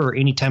can occur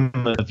any time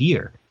of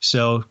year.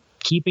 So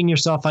keeping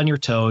yourself on your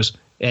toes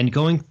and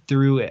going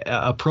through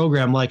a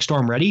program like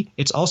Storm Ready,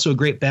 it's also a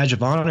great badge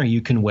of honor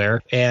you can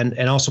wear and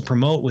also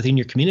promote within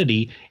your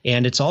community.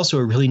 And it's also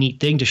a really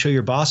neat thing to show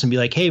your boss and be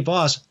like, hey,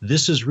 boss,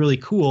 this is really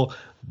cool.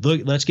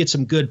 Look, let's get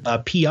some good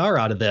PR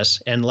out of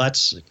this, and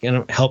let's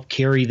help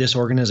carry this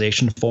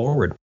organization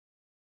forward.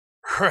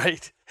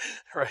 Right.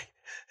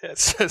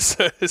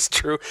 It's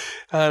true.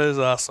 That is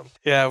awesome.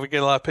 Yeah, we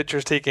get a lot of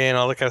pictures taken and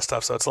all that kind of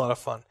stuff, so it's a lot of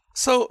fun.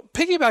 So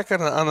piggyback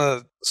on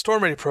the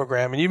Storm Ready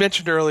program, and you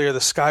mentioned earlier the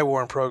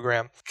Skywarn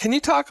program. Can you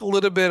talk a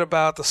little bit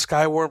about the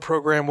Skywarn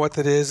program, what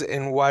that is,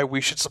 and why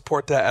we should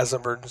support that as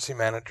emergency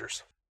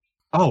managers?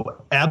 Oh,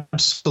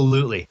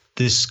 absolutely.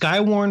 The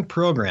Skywarn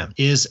program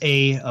is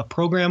a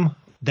program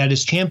that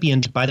is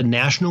championed by the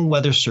National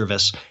Weather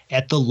Service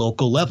at the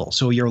local level.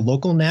 So your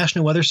local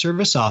National Weather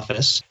Service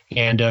office,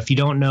 and if you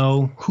don't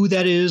know who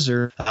that is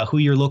or who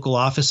your local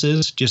office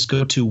is, just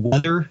go to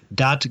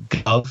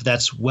weather.gov.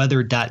 That's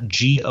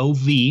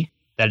weather.gov.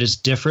 That is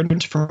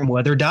different from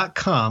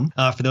weather.com,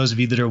 for those of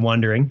you that are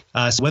wondering.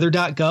 So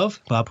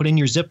weather.gov, put in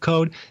your zip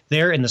code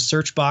there in the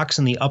search box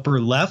in the upper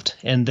left,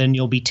 and then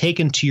you'll be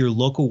taken to your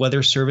local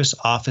weather service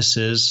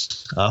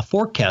office's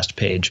forecast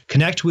page.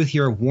 Connect with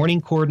your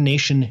warning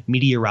coordination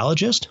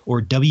meteorologist,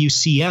 or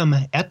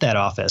WCM, at that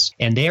office,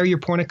 and they are your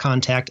point of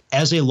contact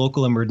as a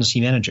local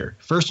emergency manager.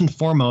 First and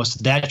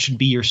foremost, that should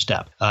be your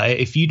step.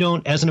 If you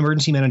don't, as an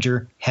emergency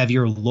manager, have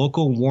your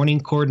local warning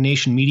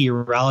coordination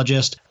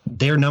meteorologist,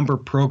 their number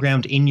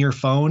programmed in your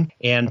phone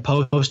and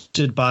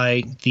posted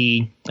by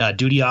the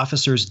duty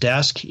officer's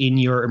desk in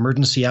your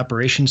emergency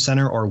operations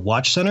center or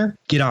watch center,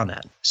 get on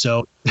that.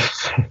 So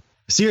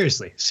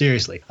seriously,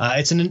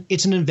 it's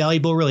an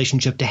invaluable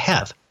relationship to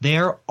have. They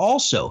are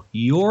also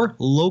your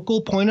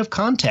local point of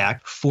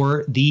contact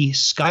for the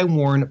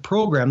Skywarn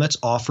program that's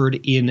offered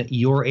in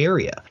your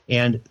area.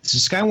 And the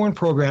Skywarn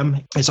program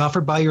is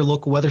offered by your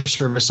local weather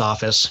service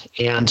office,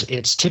 and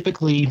it's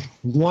typically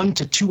 1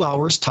 to 2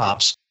 hours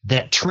tops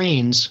that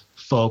trains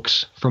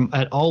folks from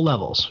at all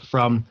levels,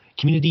 from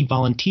community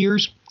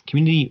volunteers,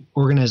 community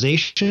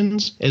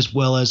organizations, as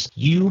well as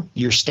you,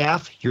 your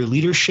staff, your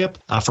leadership,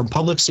 from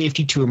public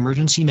safety to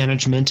emergency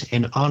management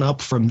and on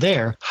up from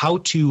there, how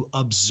to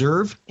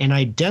observe and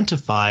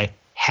identify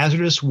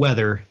hazardous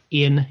weather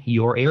in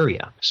your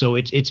area. So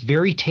it's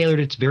very tailored,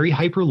 it's very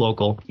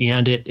hyper-local,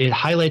 and it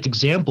highlights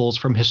examples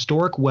from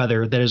historic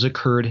weather that has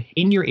occurred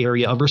in your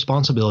area of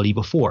responsibility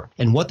before.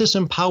 And what this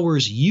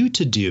empowers you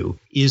to do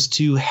is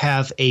to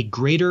have a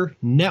greater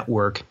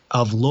network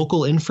of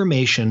local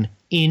information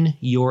in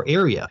your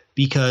area.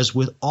 Because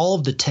with all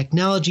of the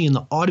technology and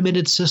the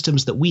automated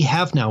systems that we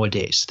have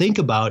nowadays, think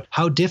about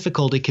how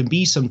difficult it can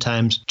be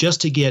sometimes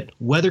just to get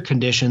weather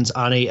conditions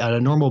on a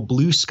normal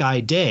blue sky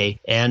day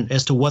and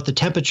as to what the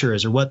temperature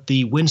is or what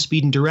the wind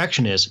speed and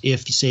direction is.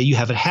 If, say, you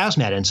have a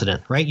hazmat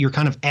incident, right? You're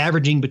kind of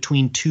averaging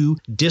between two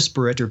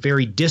disparate or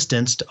very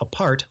distanced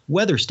apart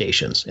weather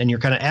stations. And you're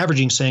kind of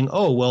averaging saying,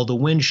 oh, well, the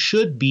wind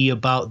should be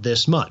about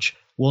this much.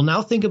 Well,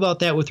 now think about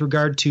that with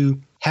regard to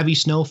heavy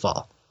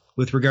snowfall,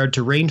 with regard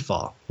to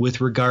rainfall,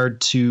 with regard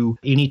to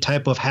any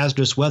type of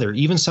hazardous weather,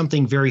 even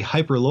something very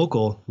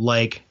hyperlocal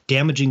like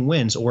damaging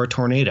winds or a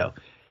tornado.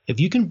 If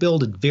you can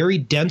build a very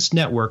dense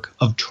network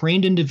of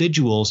trained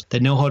individuals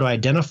that know how to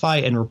identify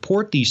and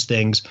report these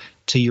things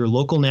to your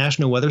local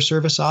National Weather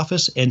Service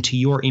office and to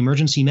your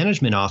emergency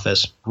management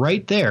office,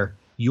 right there,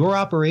 your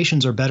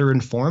operations are better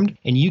informed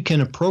and you can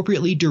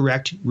appropriately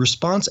direct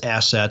response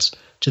assets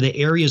to the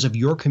areas of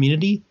your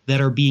community that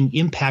are being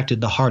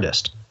impacted the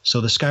hardest. So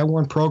the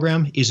Skywarn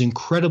program is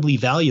incredibly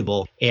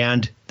valuable.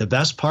 And the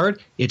best part,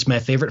 it's my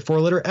favorite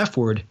four-letter F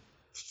word,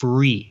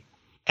 free.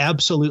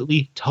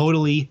 Absolutely,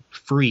 totally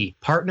free.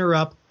 Partner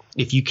up.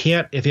 If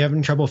you're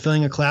having trouble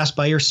filling a class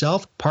by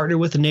yourself, partner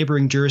with a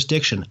neighboring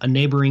jurisdiction, a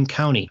neighboring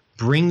county.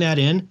 Bring that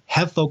in,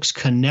 have folks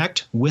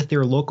connect with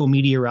their local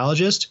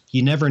meteorologist.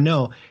 You never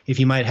know if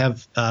you might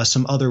have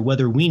some other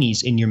weather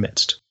weenies in your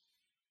midst.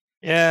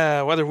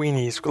 Yeah, weather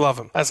weenies. Love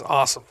them. That's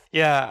awesome.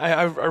 Yeah,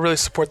 I really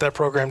support that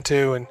program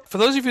too. And for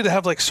those of you that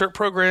have like CERT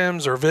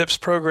programs or VIPS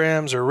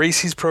programs or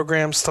RACES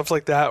programs, stuff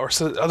like that, or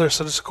other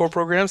statistical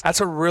programs,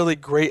 that's a really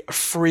great,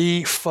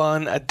 free,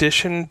 fun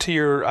addition to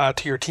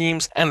your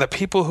teams. And the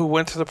people who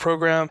went through the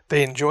program,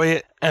 they enjoy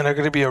it and are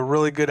going to be a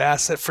really good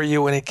asset for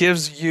you. And it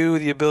gives you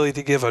the ability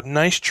to give a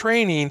nice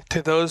training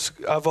to those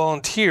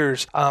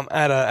volunteers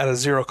at a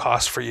zero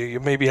cost for you. You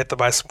maybe have to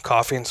buy some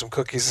coffee and some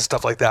cookies and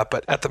stuff like that,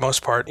 but at the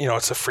most part,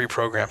 it's a free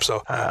program.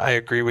 So I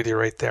agree with you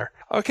right there.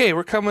 Okay,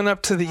 we're coming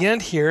up to the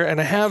end here,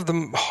 and I have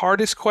the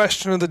hardest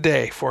question of the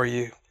day for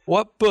you.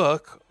 What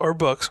book or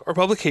books or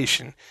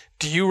publication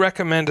do you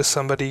recommend to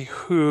somebody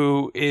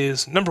who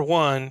is, number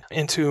one,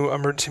 into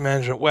emergency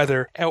management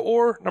weather,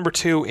 or number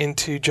two,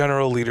 into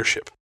general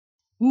leadership?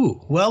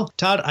 Ooh, well,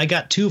 Todd, I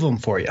got two of them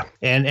for you,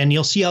 and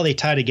you'll see how they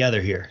tie together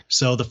here.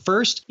 So the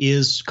first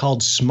is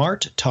called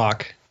Smart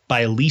Talk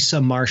by Lisa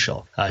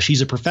Marshall.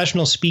 She's a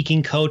professional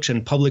speaking coach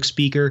and public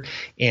speaker.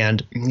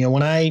 And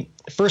when I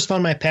first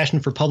found my passion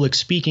for public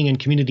speaking and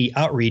community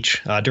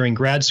outreach during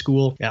grad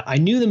school, I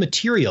knew the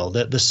material,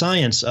 the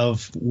science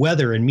of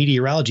weather and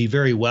meteorology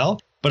very well,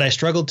 but I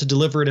struggled to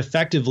deliver it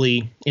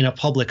effectively in a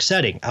public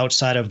setting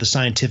outside of the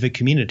scientific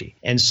community.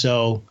 And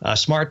so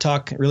Smart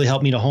Talk really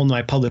helped me to hone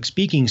my public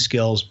speaking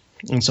skills.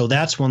 And so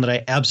that's one that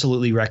I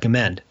absolutely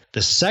recommend.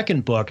 The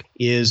second book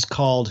is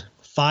called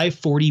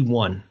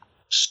 541.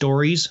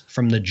 Stories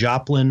from the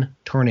Joplin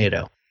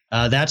Tornado.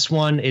 That's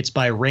one, it's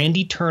by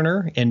Randy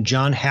Turner and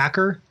John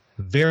Hacker.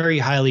 Very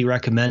highly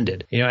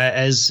recommended.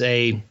 As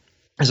a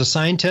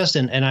scientist,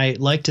 and I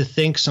like to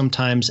think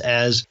sometimes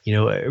as,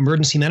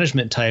 emergency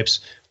management types,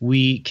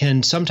 we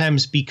can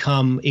sometimes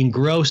become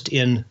engrossed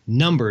in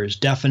numbers,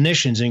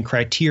 definitions, and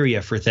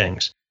criteria for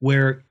things,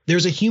 where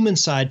there's a human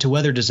side to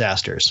weather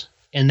disasters,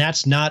 and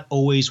that's not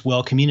always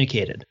well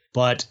communicated.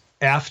 But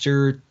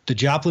after the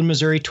Joplin,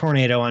 Missouri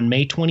tornado on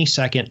May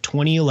 22nd,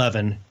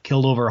 2011,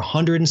 killed over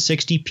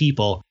 160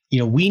 people,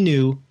 we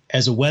knew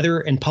as a weather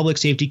and public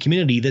safety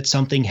community that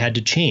something had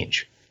to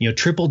change.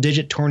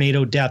 Triple-digit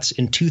tornado deaths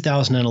in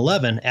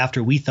 2011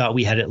 after we thought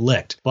we had it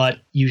licked. But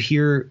you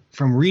hear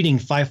from reading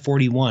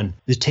 541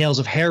 the tales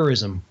of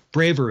heroism,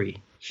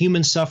 bravery,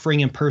 human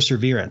suffering, and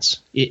perseverance.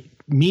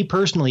 Me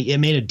personally, it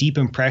made a deep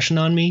impression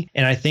on me,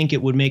 and I think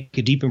it would make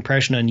a deep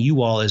impression on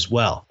you all as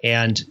well.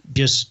 And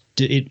just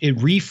it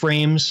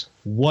reframes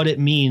what it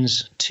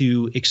means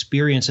to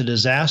experience a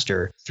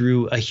disaster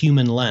through a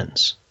human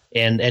lens.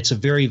 And it's a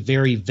very,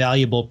 very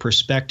valuable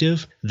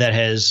perspective that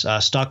has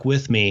stuck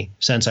with me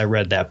since I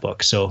read that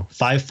book. So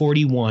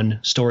 541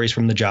 Stories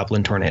from the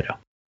Joplin Tornado.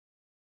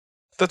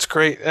 That's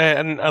great.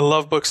 And I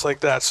love books like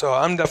that. So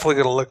I'm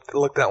definitely going to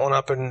look that one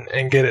up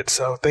and get it.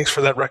 So thanks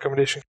for that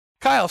recommendation.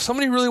 Kyle, if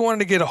somebody really wanted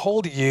to get a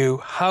hold of you,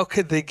 how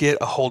could they get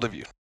a hold of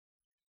you?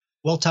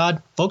 Well,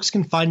 Todd, folks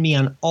can find me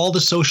on all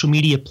the social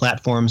media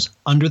platforms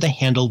under the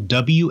handle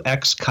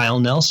WX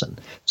Kyle Nelson.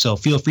 So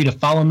feel free to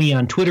follow me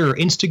on Twitter or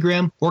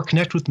Instagram, or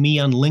connect with me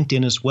on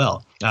LinkedIn as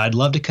well. I'd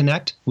love to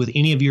connect with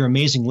any of your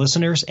amazing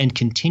listeners and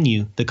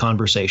continue the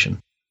conversation.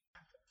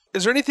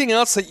 Is there anything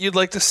else that you'd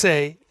like to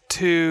say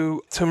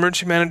to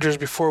emergency managers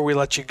before we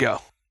let you go?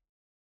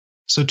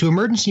 So to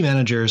emergency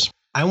managers,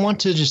 I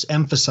want to just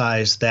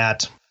emphasize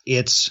that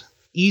it's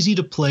easy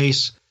to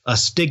place a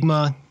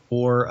stigma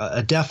or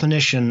a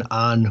definition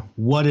on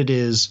what it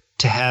is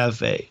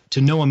to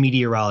know a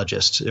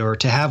meteorologist or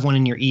to have one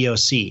in your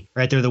EOC,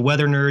 right? They're the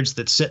weather nerds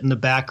that sit in the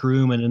back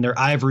room and in their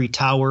ivory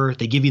tower,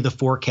 they give you the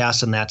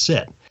forecast and that's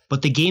it.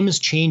 But the game is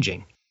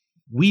changing.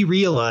 we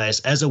realize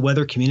as a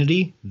weather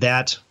community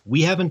that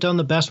we haven't done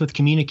the best with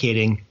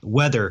communicating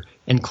weather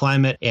and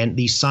climate and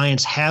these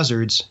science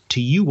hazards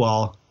to you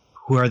all,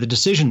 who are the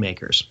decision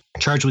makers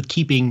charged with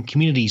keeping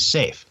communities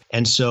safe.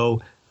 And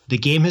so the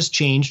game has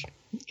changed,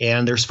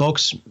 and there's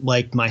folks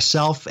like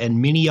myself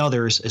and many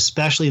others,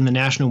 especially in the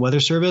National Weather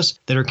Service,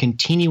 that are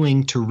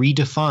continuing to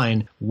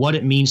redefine what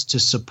it means to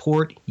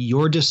support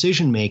your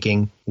decision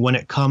making when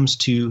it comes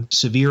to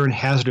severe and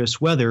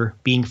hazardous weather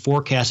being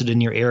forecasted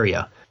in your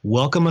area.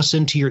 Welcome us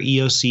into your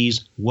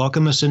EOCs,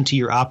 welcome us into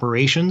your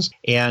operations.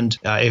 And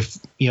if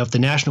the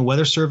National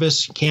Weather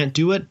Service can't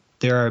do it,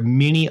 there are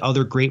many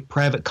other great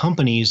private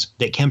companies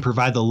that can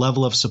provide the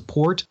level of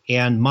support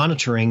and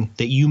monitoring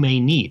that you may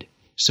need.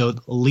 So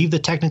leave the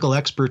technical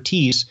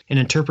expertise and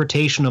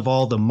interpretation of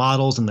all the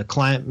models and the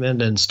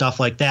climate and stuff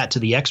like that to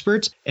the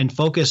experts, and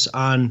focus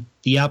on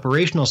the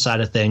operational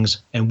side of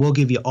things, and we'll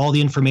give you all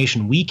the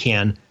information we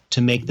can to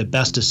make the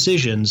best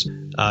decisions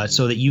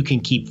so that you can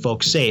keep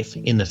folks safe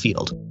in the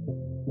field.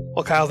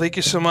 Well, Kyle, thank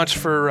you so much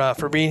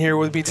for being here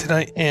with me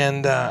tonight,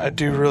 and I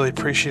do really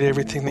appreciate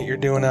everything that you're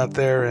doing out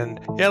there. And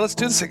yeah, let's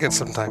do this again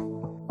sometime.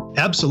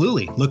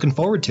 Absolutely. Looking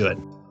forward to it.